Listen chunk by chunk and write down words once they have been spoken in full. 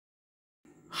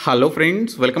Hello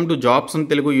friends, welcome to jobs in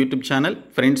Telugu YouTube channel.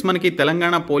 Friends, మనకి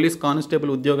Telangana police constable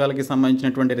ఉద్యోగాలకి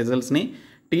సంబంధించినటువంటి రిజల్ట్స్ని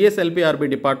TSLPRB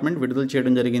department విడుదల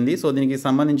చేయడం జరిగింది. సో దీనికి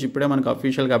సంబంధించి ఇప్పుడే మనకు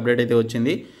అఫీషియల్గా అప్డేట్ అయితే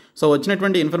వచ్చింది. సో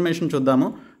వచ్చినటువంటి ఇన్ఫర్మేషన్ చూద్దాము.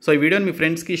 సో ఈ వీడియోని మీ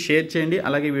ఫ్రెండ్స్కి షేర్ చేయండి,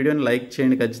 అలాగే వీడియోని లైక్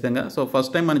చేయండి ఖచ్చితంగా. సో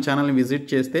ఫస్ట్ టైం మన ఛానల్ని విజిట్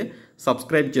చేస్తే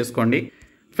సబ్స్క్రైబ్ చేసుకోండి.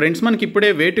 ఫ్రెండ్స్, మనకి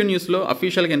ఇప్పుడే వేటు న్యూస్లో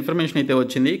అఫీషియల్గా ఇన్ఫర్మేషన్ అయితే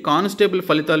వచ్చింది. కానిస్టేబుల్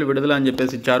ఫలితాలు విడుదల అని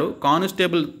చెప్పేసి ఇచ్చారు.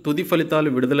 కానిస్టేబుల్ తుది ఫలితాలు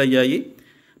విడుదలయ్యాయి.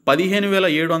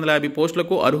 15,750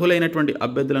 పోస్టులకు అర్హులైనటువంటి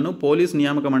అభ్యర్థులను పోలీస్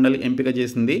నియామక మండలి ఎంపిక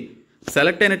చేసింది.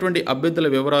 సెలెక్ట్ అయినటువంటి అభ్యర్థుల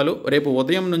వివరాలు రేపు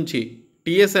ఉదయం నుంచి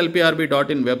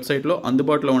TSLPRB.in వెబ్సైట్లో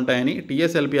అందుబాటులో ఉంటాయని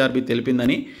TSLPRB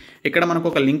తెలిపిందని ఇక్కడ మనకు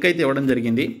ఒక లింక్ అయితే ఇవ్వడం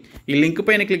జరిగింది. ఈ లింక్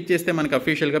పైన క్లిక్ చేస్తే మనకి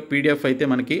అఫీషియల్గా PDF అయితే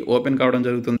మనకి ఓపెన్ కావడం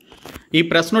జరుగుతుంది. ఈ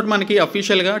ప్రెస్ నోట్ మనకి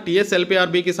అఫీషియల్గా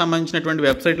TSLPRBకి సంబంధించినటువంటి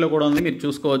వెబ్సైట్లో కూడా ఉంది, మీరు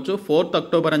చూసుకోవచ్చు. 4th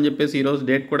అక్టోబర్ అని చెప్పేసి ఈరోజు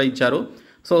డేట్ కూడా ఇచ్చారు.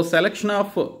 So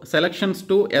selections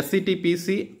to SCT/PC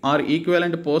are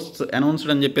equivalent posts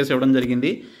announced అని చెప్పేసి ఇవ్వడం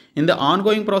జరిగింది. In the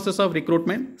ongoing process of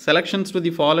recruitment selections to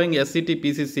the following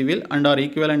SCT/PC civil and are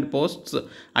equivalent posts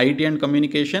IT and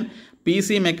communication, PC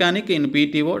mechanic in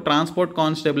PTO, transport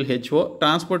constable HO,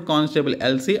 transport constable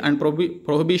LC and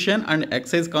prohibition and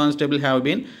excise constable have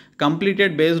been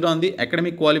completed based on the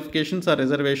academic qualifications or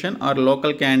reservation or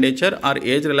local candidature or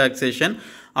age relaxation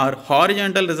or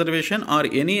horizontal reservation or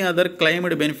any other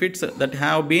claimed benefits that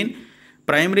have been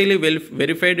primarily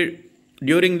verified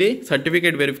during the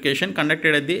certificate verification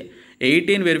conducted at the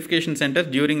 18 verification centers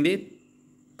during the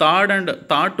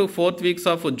third to fourth weeks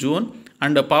of June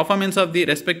and the performance of the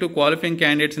respective qualifying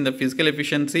candidates in the physical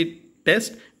efficiency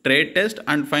test, trade test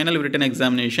and final written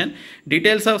examination.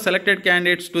 Details of selected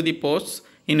candidates to the posts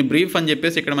in brief అని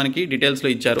చెప్పేసి ఇక్కడ మనకి డీటెయిల్స్లో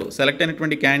ఇచ్చారు. Select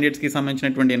అయినటువంటి క్యాండిడేట్స్కి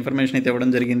సంబంధించినటువంటి information అయితే ఇవ్వడం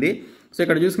జరిగింది. సో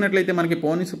ఇక్కడ చూసినట్లయితే మనకి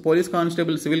పోలీస్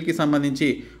కానిస్టేబుల్ సివిల్కి సంబంధించి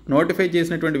నోటిఫై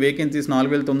చేసినటువంటి వేకెన్సీస్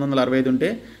 4,965 ఉంటే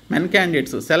మెన్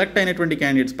క్యాండిడేట్స్ సెలెక్ట్ అయినటువంటి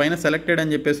క్యాండిడేట్స్ పైన సెలెక్టెడ్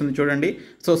అని చెప్పేసి ఉంది చూడండి.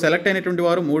 సో సెలెక్ట్ అయినటువంటి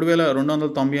వారు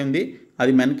 3,298,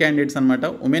 అది మెన్ క్యాండిడేట్స్ అనమాట.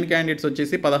 ఉమెన్ క్యాండిడేట్స్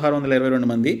వచ్చేసి 1,622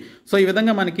 మంది. సో ఈ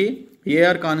విధంగా మనకి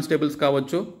AR కానిస్టేబుల్స్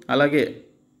కావచ్చు, అలాగే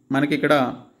మనకి ఇక్కడ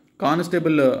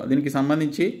కానిస్టేబుల్ దీనికి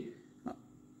సంబంధించి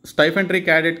స్టైఫెంటరీ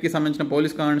క్యాడెట్కి సంబంధించిన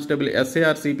పోలీస్ కానిస్టేబుల్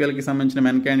SAR CPLకి సంబంధించిన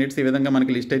మెన్ క్యాండిడేట్స్ ఈ విధంగా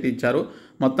మనకి లిస్ట్ అయితే ఇచ్చారు.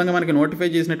 మొత్తంగా మనకి నోటిఫై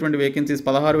చేసినటువంటి వేకెన్సీస్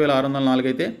 16,604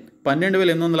 అయితే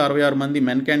 12,866 మంది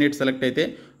మెన్ క్యాండిడేట్స్ సెలెక్ట్ అయితే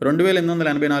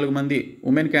 2,884 మంది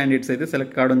ఉమెన్ క్యాండిడేట్స్ అయితే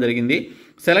సెలెక్ట్ కావడం జరిగింది.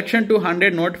 Selection to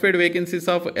 100 notified vacancies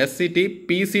of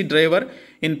SCT/PC driver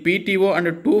in PTO and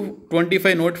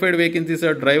 225 notified vacancies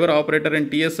of driver operator in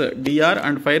TSDR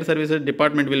and fire services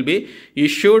department will be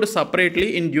issued separately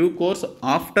in due course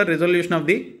after resolution of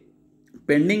the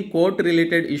pending court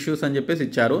related issues అని చెప్పేసి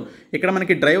ఇచ్చారు. ఇక్కడ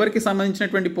మనకి డ్రైవర్కి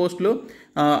సంబంధించినటువంటి పోస్టులు,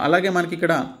 అలాగే మనకి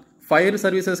ఇక్కడ ఫైర్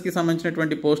సర్వీసెస్కి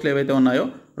సంబంధించినటువంటి పోస్టులు ఏవైతే ఉన్నాయో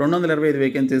 225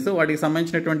 వేకెన్సీస్, వాటికి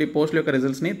సంబంధించినటువంటి పోస్టుల యొక్క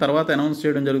రిజల్ట్స్ని తర్వాత అనౌన్స్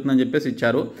చేయడం జరుగుతుందని చెప్పేసి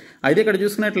ఇచ్చారు. అయితే ఇక్కడ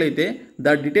చూసుకున్నట్లయితే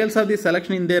the details of the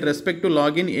selection in there respect to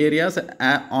login areas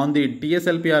on the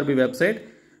TSLPRB website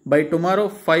by tomorrow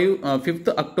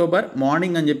 5th October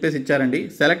morning అని చెప్పేసి ఇచ్చారండి.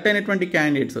 సెలెక్ట్ అయినటువంటి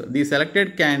candidates, the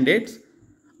selected candidates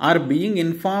are being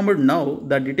informed now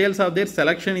the details of their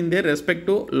selection in there respect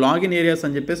to login areas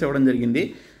అని చెప్పేసి ఇవ్వడం జరిగింది.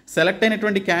 Select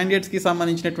అయినటువంటి క్యాండిడేట్స్కి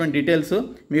సంబంధించినటువంటి డీటెయిల్స్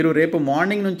మీరు రేపు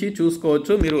మార్నింగ్ నుంచి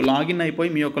చూసుకోవచ్చు. మీరు లాగిన్ అయిపోయి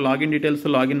మీ యొక్క లాగిన్ డీటెయిల్స్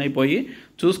లాగిన్ అయిపోయి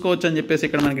చూసుకోవచ్చు అని చెప్పేసి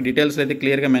ఇక్కడ మనకి డీటెయిల్స్ అయితే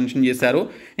క్లియర్గా మెన్షన్ చేశారు.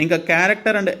 ఇంకా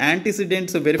character and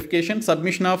antecedents verification,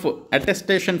 submission of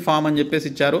attestation form అని చెప్పేసి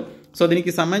ఇచ్చారు. సో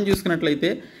దీనికి సంబంధించి చూసుకున్నట్లయితే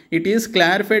it is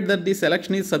clarified that the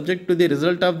selection is subject to the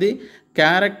result of the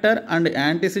character and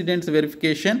antecedents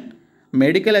verification,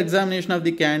 medical examination of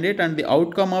the candidate and the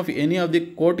outcome of any of the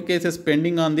court cases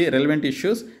pending on the relevant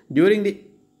issues. During the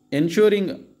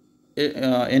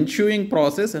ensuing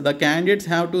process, the candidates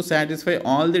have to satisfy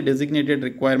all the designated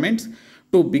requirements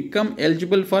to become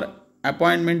eligible for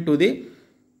appointment to the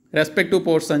respective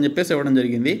posts అని చెప్పేసి ఇవ్వడం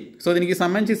జరిగింది. So దీనికి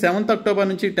సంబంధించి 7th October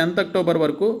నుంచి 10th October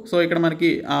వరకు so ఇక్కడ మనకి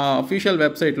అఫీషియల్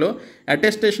వెబ్సైట్లో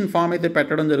అటెస్టేషన్ ఫామ్ అయితే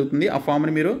పెట్టడం జరుగుతుంది. ఆ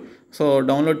ఫామ్ని మీరు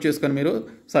డౌన్లోడ్ చేసుకొని మీరు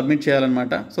సబ్మిట్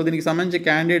చేయాలన్నమాట. సో దీనికి సంబంధించి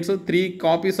candidates 3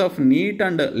 copies of neat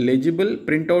and legible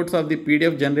printouts of the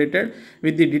PDF generated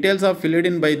with the details of filled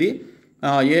in by the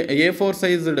A4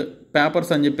 sized papers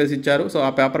అని చెప్పేసి ఇచ్చారు. సో ఆ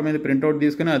పేపర్ మీద ప్రింట్అవుట్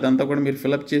తీసుకుని అదంతా కూడా మీరు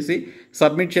ఫిలప్ చేసి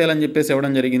సబ్మిట్ చేయాలని చెప్పేసి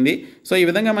ఇవ్వడం జరిగింది. సో ఈ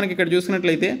విధంగా మనకి ఇక్కడ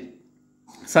చూసుకున్నట్లయితే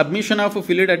submission of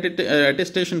field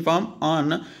attestation form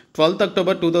on 12th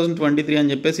October 2023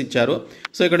 అని చెప్పేసి ఇచ్చారు.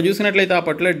 సో ఇక్కడ చూసినట్లయితే ఆ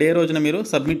పర్టికులర్ డే రోజున మీరు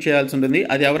సబ్మిట్ చేయాల్సి ఉంటుంది.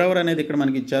 అది ఎవరెవరు అనేది ఇక్కడ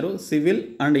మనకి ఇచ్చారు. Civil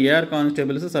and AR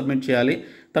constables submit చేయాలి.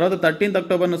 తర్వాత 13th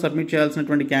అక్టోబర్ను సబ్మిట్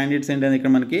చేయాల్సినటువంటి క్యాండిడేట్స్ ఏంటని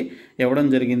ఇక్కడ మనకి ఇవ్వడం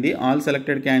జరిగింది. ఆల్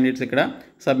సెలెక్టెడ్ క్యాండిడేట్స్ ఇక్కడ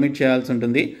సబ్మిట్ చేయాల్సి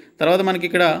ఉంటుంది. తర్వాత మనకి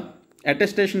ఇక్కడ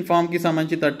అటెస్టేషన్ ఫామ్కి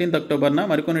సంబంధించి 13th అక్టోబర్న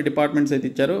మరికొన్ని డిపార్ట్మెంట్స్ అయితే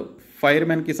ఇచ్చారు.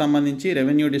 ఫైర్మెన్కి సంబంధించి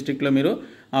రెవెన్యూ డిస్ట్రిక్ట్లో మీరు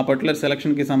ఆ పర్టికులర్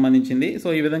సెలక్షన్కి సంబంధించింది. సో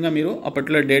ఈ విధంగా మీరు ఆ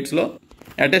పర్టికులర్ డేట్స్లో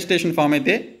అటెస్టేషన్ ఫామ్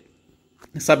అయితే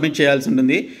సబ్మిట్ చేయాల్సి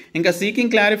ఉంటుంది. ఇంకా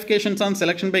seeking clarifications on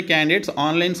selection by candidates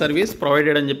online service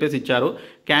provided అని చెప్పేసి ఇచ్చారు.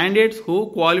 Candidates who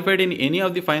qualified in any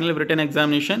of the final return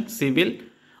examination civil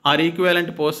or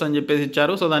equivalent post అని చెప్పేసి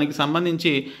ఇచ్చారు. సో దానికి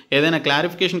సంబంధించి ఏదైనా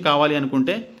క్లారిఫికేషన్ కావాలి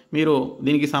అనుకుంటే మీరు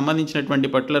దీనికి సంబంధించినటువంటి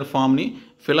పర్టికులర్ ఫామ్ని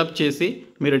ఫిలప్ చేసి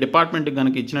మీరు డిపార్ట్మెంట్కి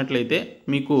కనుక ఇచ్చినట్లయితే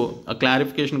మీకు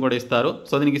క్లారిఫికేషన్ కూడా ఇస్తారు.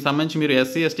 సో దీనికి సంబంధించి మీరు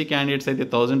ఎస్సీ ఎస్టీ క్యాండిడేట్స్ అయితే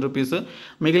 1000 రూపీస్,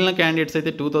 మిగిలిన క్యాండిడేట్స్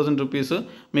అయితే 2000 రూపీస్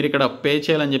మీరు ఇక్కడ పే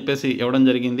చేయాలని చెప్పేసి ఇవ్వడం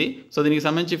జరిగింది. సో దీనికి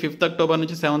సంబంధించి 5th అక్టోబర్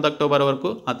నుంచి 7th అక్టోబర్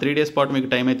వరకు ఆ 3 days పాటు మీకు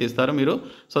టైం అయితే ఇస్తారు. మీరు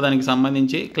సో దానికి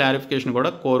సంబంధించి క్లారిఫికేషన్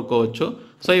కూడా కోరుకోవచ్చు.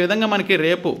 సో ఈ విధంగా మనకి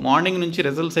రేపు మార్నింగ్ నుంచి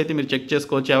రిజల్ట్స్ అయితే మీరు చెక్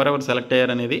చేసుకోవచ్చు ఎవరెవరు సెలెక్ట్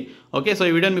అయ్యారనేది. ఓకే, సో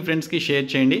ఈ వీడియోని మీ ఫ్రెండ్స్కి షేర్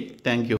చేయండి. Thank you.